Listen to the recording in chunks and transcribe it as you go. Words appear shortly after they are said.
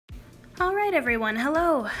Alright everyone,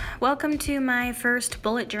 hello! Welcome to my first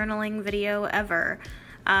bullet journaling video ever.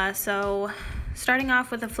 So starting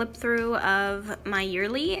off with a flip through of my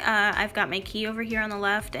yearly, I've got my key over here on the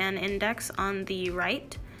left and index on the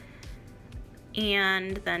right.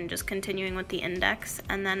 And then just continuing with the index.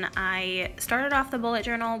 And then I started off the bullet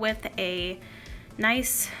journal with a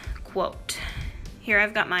nice quote. Here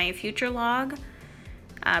I've got my future log,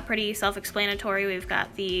 pretty self-explanatory. We've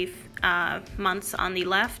got the months on the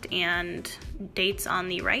left and dates on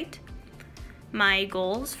the right. My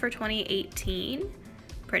goals for 2018,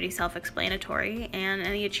 pretty self-explanatory, and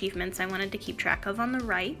any achievements I wanted to keep track of on the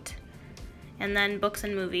right. And then books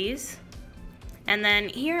and movies. And then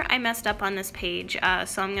here I messed up on this page,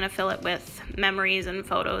 so I'm gonna fill it with memories and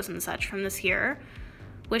photos and such from this year.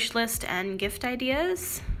 Wish list and gift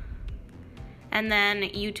ideas. And then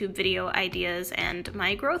YouTube video ideas and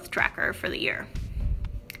my growth tracker for the year.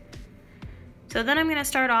 So then I'm going to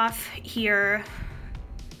start off here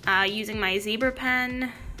using my zebra pen,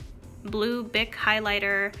 blue Bic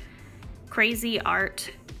highlighter, crazy art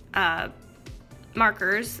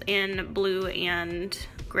markers in blue and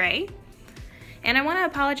gray. And I want to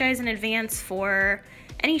apologize in advance for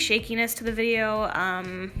any shakiness to the video.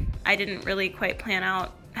 I didn't really quite plan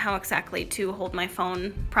out how exactly to hold my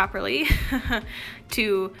phone properly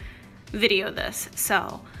to video this.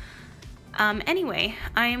 So anyway,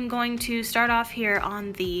 I am going to start off here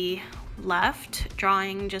on the left,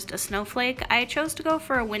 drawing just a snowflake. I chose to go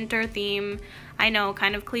for a winter theme. I know,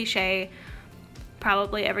 kind of cliche,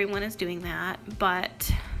 probably everyone is doing that,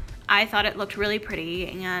 but I thought it looked really pretty,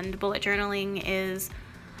 and bullet journaling is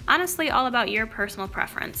honestly all about your personal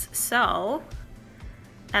preference. So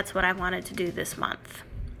that's what I wanted to do this month.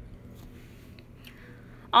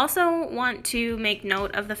 Also want to make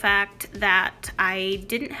note of the fact that I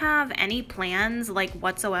didn't have any plans like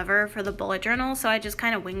whatsoever for the bullet journal, so I just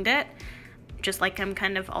kind of winged it, just like I'm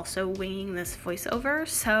kind of also winging this voiceover.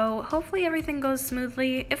 So hopefully everything goes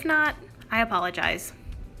smoothly. If not, I apologize.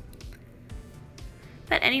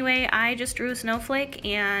 But anyway, I just drew a snowflake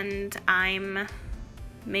and I'm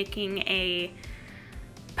making a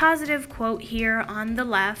positive quote here on the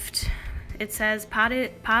left. It says,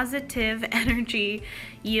 positive energy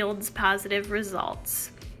yields positive results.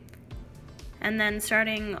 And then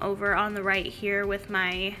starting over on the right here with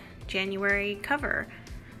my January cover.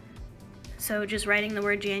 So just writing the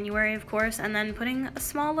word January, of course, and then putting a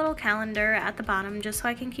small little calendar at the bottom just so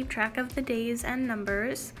I can keep track of the days and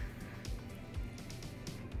numbers.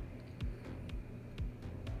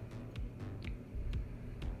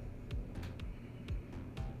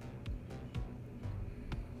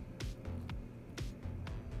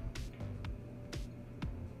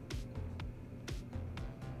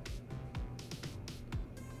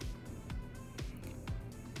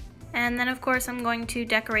 And then of course I'm going to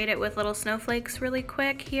decorate it with little snowflakes really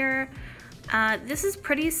quick here. This is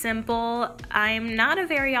pretty simple. I'm not a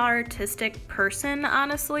very artistic person,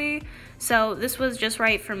 honestly, so this was just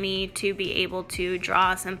right for me to be able to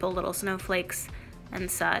draw simple little snowflakes and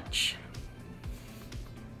such.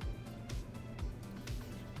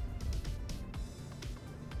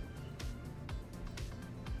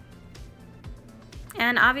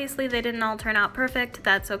 And obviously they didn't all turn out perfect,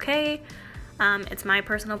 that's okay. It's my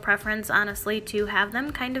personal preference, honestly, to have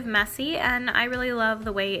them kind of messy, and I really love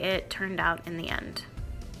the way it turned out in the end.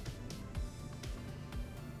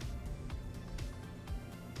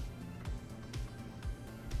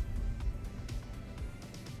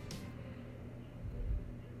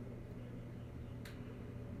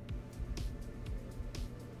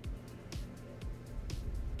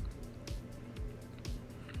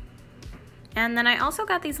 And then I also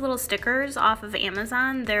got these little stickers off of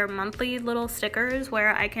Amazon. They're monthly little stickers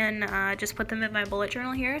where I can just put them in my bullet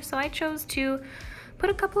journal here. So I chose to put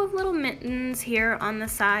a couple of little mittens here on the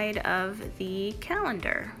side of the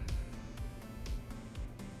calendar.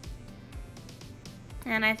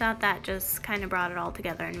 And I thought that just kind of brought it all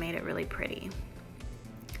together and made it really pretty.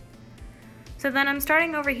 So then I'm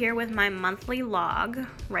starting over here with my monthly log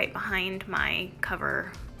right behind my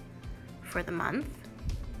cover for the month.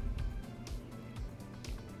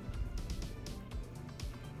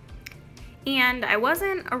 And I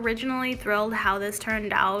wasn't originally thrilled how this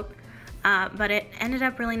turned out, but it ended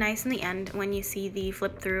up really nice in the end. When you see the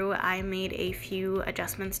flip through, I made a few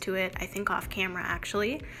adjustments to it, I think off camera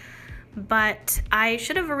actually. But I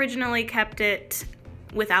should have originally kept it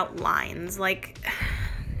without lines. Like,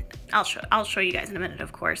 I'll show you guys in a minute,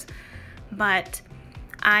 of course. But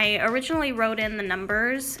I originally wrote in the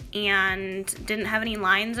numbers and didn't have any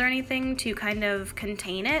lines or anything to kind of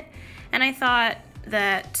contain it. And I thought,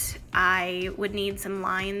 that I would need some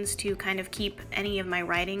lines to kind of keep any of my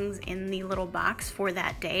writings in the little box for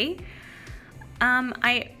that day.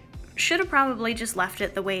 I should have probably just left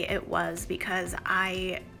it the way it was because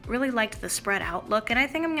I really liked the spread out look, and I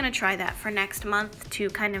think I'm gonna try that for next month to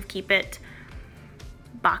kind of keep it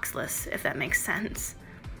boxless, if that makes sense.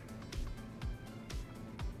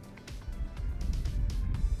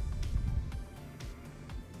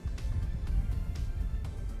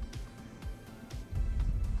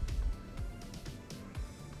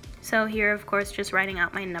 So here, of course, just writing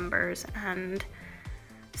out my numbers and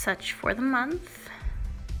such for the month.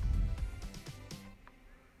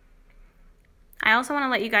 I also want to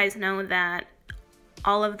let you guys know that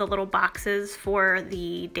all of the little boxes for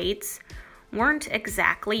the dates weren't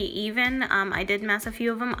exactly even. I did mess a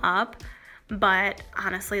few of them up, but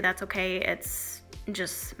honestly, that's okay. It's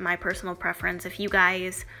just my personal preference. If you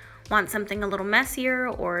guys want something a little messier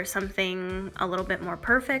or something a little bit more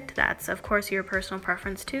perfect, that's of course your personal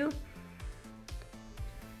preference too.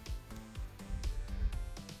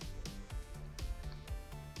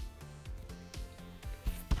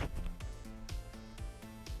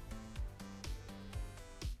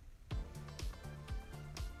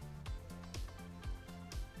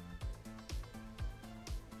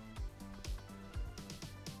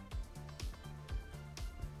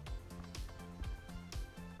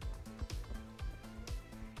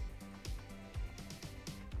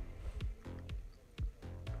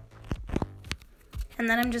 And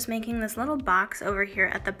then I'm just making this little box over here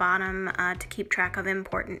at the bottom to keep track of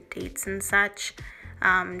important dates and such,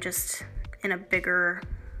 just in a bigger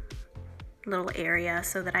little area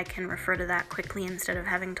so that I can refer to that quickly instead of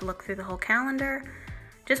having to look through the whole calendar.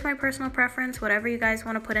 Just my personal preference. Whatever you guys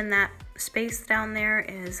want to put in that space down there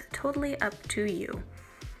is totally up to you.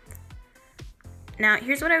 Now,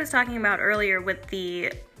 here's what I was talking about earlier with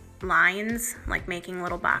the lines, like making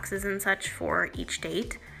little boxes and such for each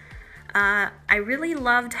date. I really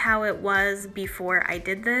loved how it was before I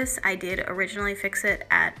did this. I did originally fix it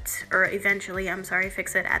at, or eventually, I'm sorry,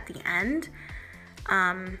 fix it at the end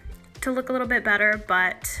to look a little bit better,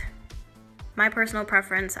 but my personal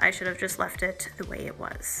preference, I should have just left it the way it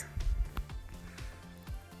was.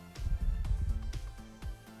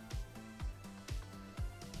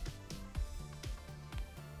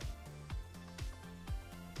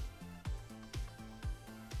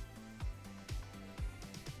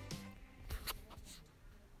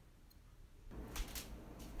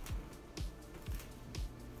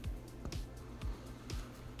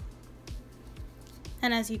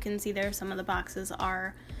 And as you can see there, some of the boxes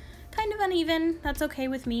are kind of uneven. That's okay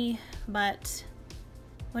with me, but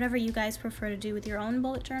whatever you guys prefer to do with your own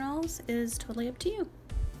bullet journals is totally up to you.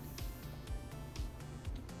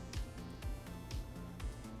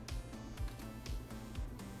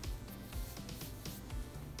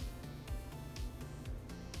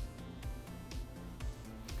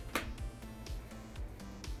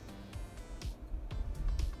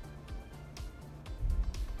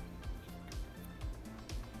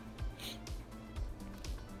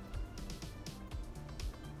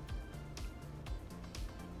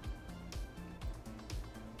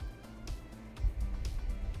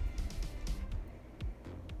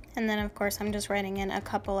 And then of course I'm just writing in a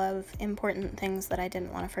couple of important things that I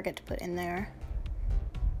didn't want to forget to put in there.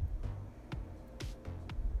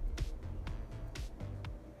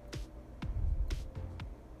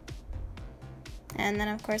 And then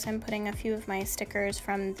of course I'm putting a few of my stickers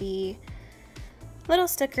from the little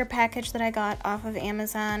sticker package that I got off of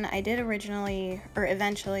Amazon. I did originally, or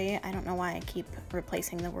eventually, I don't know why I keep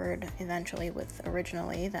replacing the word eventually with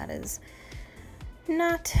originally. That is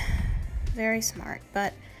not very smart,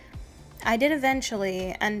 but I did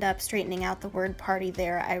eventually end up straightening out the word party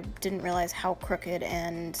there. I didn't realize how crooked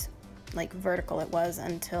and like vertical it was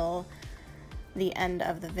until the end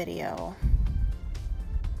of the video.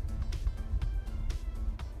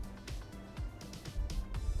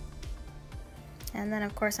 And then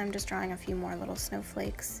of course I'm just drawing a few more little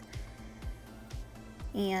snowflakes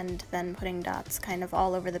and then putting dots kind of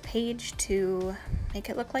all over the page to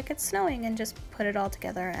make it look like it's snowing and just put it all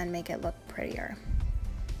together and make it look prettier.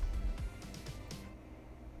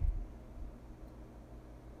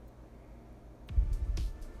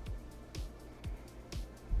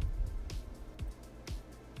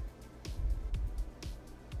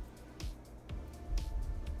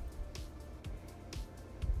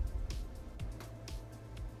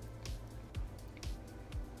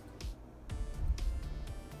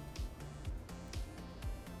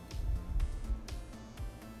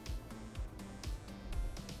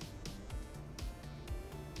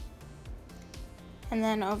 And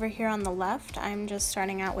then over here on the left, I'm just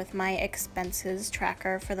starting out with my expenses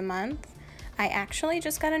tracker for the month. I actually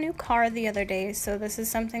just got a new car the other day, so this is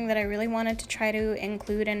something that I really wanted to try to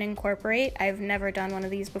include and incorporate. I've never done one of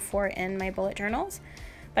these before in my bullet journals,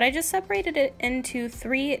 but I just separated it into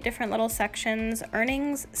 3 different little sections: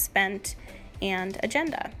 earnings, spent, and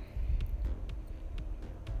agenda.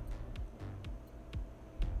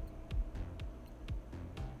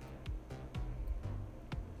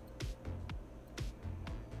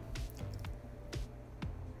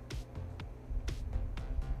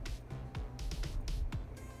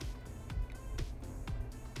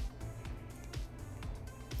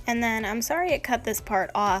 And then, I'm sorry it cut this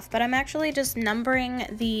part off, but I'm actually just numbering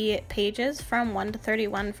the pages from 1 to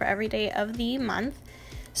 31 for every day of the month.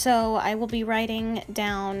 So I will be writing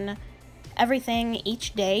down everything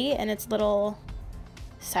each day in its little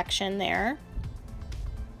section there.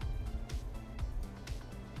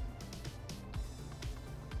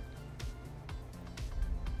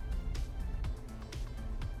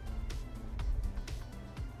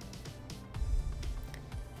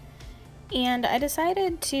 And I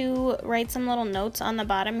decided to write some little notes on the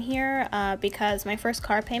bottom here because my first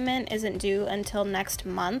car payment isn't due until next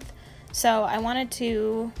month. So I wanted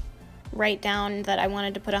to write down that I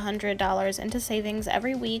wanted to put $100 into savings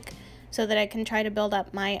every week so that I can try to build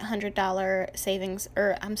up my $100 savings,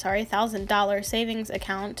 or I'm sorry, $1,000 savings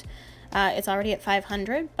account. It's already at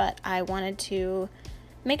 $500, but I wanted to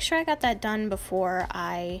make sure I got that done before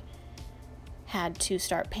I had to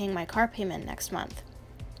start paying my car payment next month.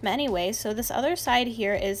 But anyway, so this other side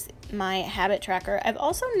here is my habit tracker. I've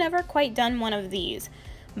also never quite done one of these,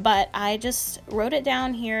 but I just wrote it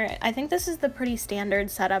down here. I think this is the pretty standard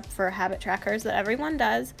setup for habit trackers that everyone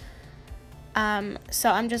does. So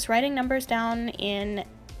I'm just writing numbers down in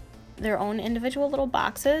their own individual little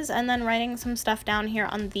boxes and then writing some stuff down here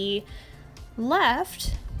on the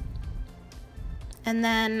left. And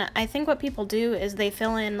then I think what people do is they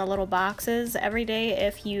fill in the little boxes every day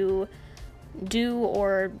if you do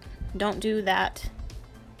or don't do that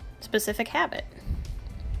specific habit.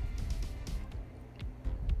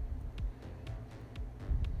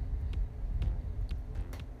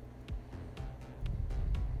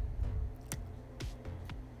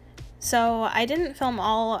 So I didn't film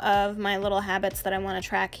all of my little habits that I want to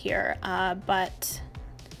track here, but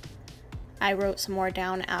I wrote some more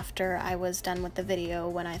down after I was done with the video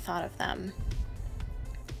when I thought of them.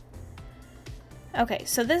 Okay,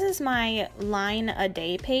 so this is my line a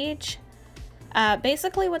day page.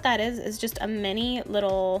 Basically what that is just a mini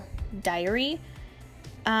little diary.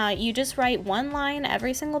 You just write one line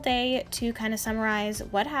every single day to kind of summarize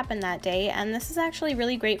what happened that day, and this is actually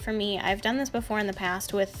really great for me. I've done this before in the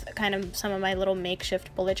past with kind of some of my little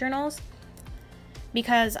makeshift bullet journals,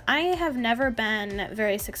 because I have never been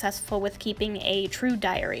very successful with keeping a true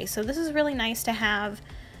diary. So this is really nice to have,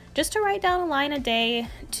 just to write down a line a day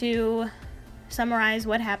to summarize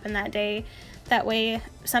what happened that day. That way,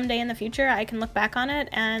 someday in the future, I can look back on it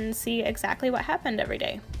and see exactly what happened every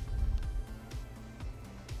day.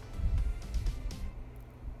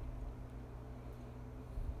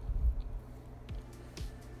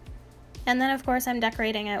 And then, of course, I'm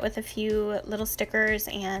decorating it with a few little stickers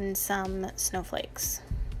and some snowflakes.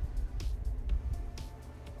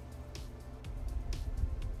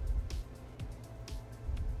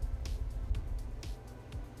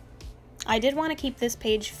 I did want to keep this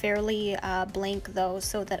page fairly blank though,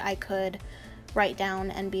 so that I could write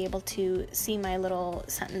down and be able to see my little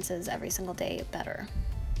sentences every single day better.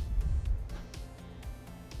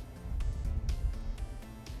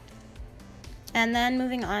 And then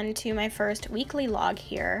moving on to my first weekly log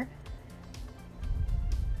here.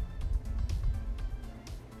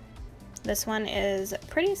 This one is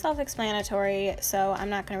pretty self-explanatory, so I'm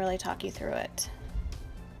not going to really talk you through it.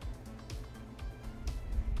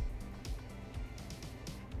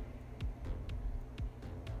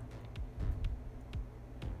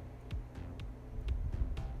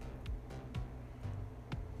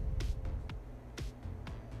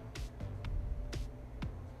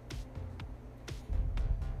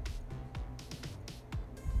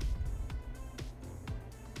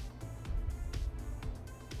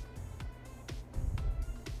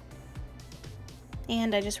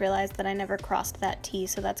 And I just realized that I never crossed that T,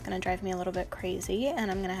 so that's going to drive me a little bit crazy, and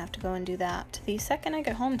I'm going to have to go and do that the second I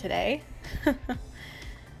get home today.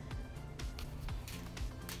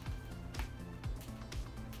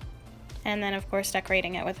 And then, of course,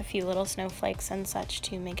 decorating it with a few little snowflakes and such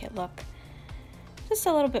to make it look just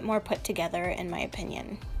a little bit more put together, in my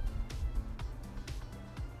opinion.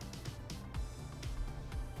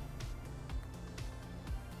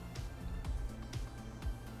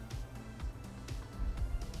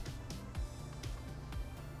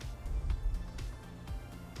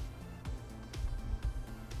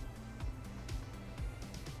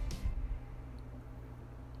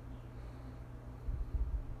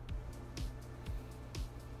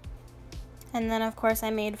 And then of course I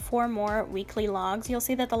made 4 more weekly logs. You'll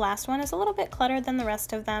see that the last one is a little bit cluttered than the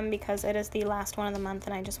rest of them because it is the last one of the month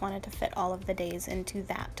and I just wanted to fit all of the days into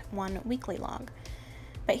that one weekly log.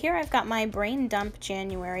 But here I've got my brain dump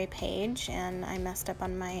January page and I messed up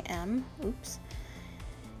on my M, oops.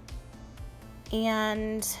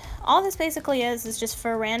 And all this basically is just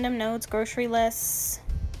for random notes, grocery lists,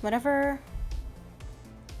 whatever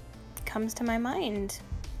comes to my mind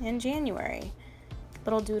in January.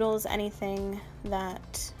 Little doodles, anything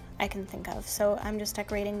that I can think of. So I'm just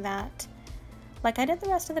decorating that like I did the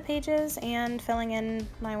rest of the pages and filling in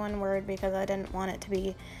my one word because I didn't want it to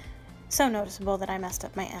be so noticeable that I messed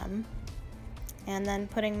up my M. And then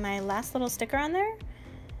putting my last little sticker on there.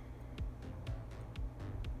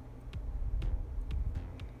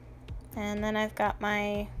 And then I've got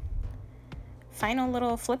my final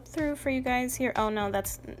little flip through for you guys here. Oh no,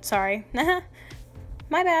 that's, sorry.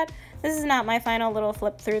 My bad. This is not my final little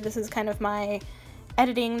flip through. This is kind of my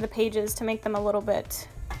editing the pages to make them a little bit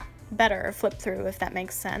better flip through, if that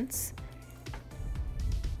makes sense.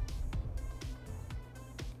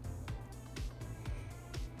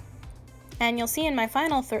 And you'll see in my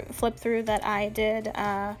final flip through that I did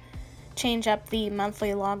change up the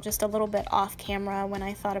monthly log just a little bit off camera when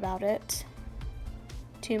I thought about it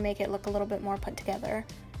to make it look a little bit more put together.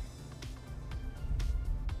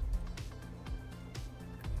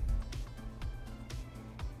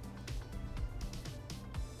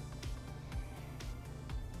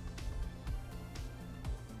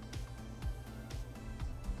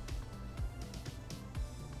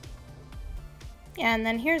 And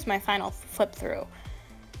then here's my final flip through.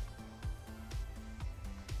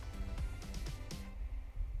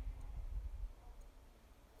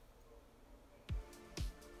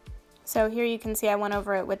 So here you can see I went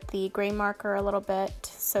over it with the gray marker a little bit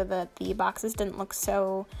so that the boxes didn't look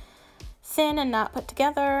so thin and not put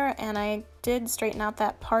together, and I did straighten out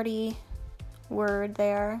that party word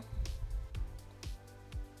there.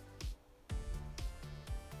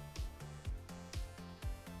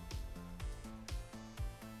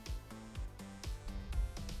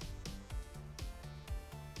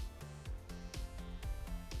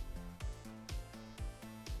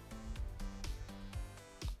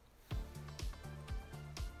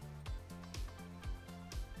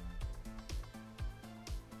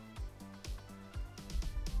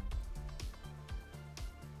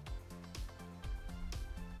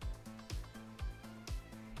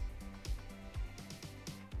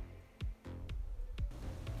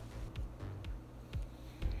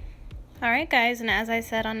 Alright guys, and as I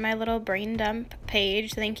said on my little brain dump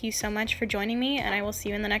page, thank you so much for joining me, and I will see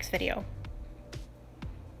you in the next video.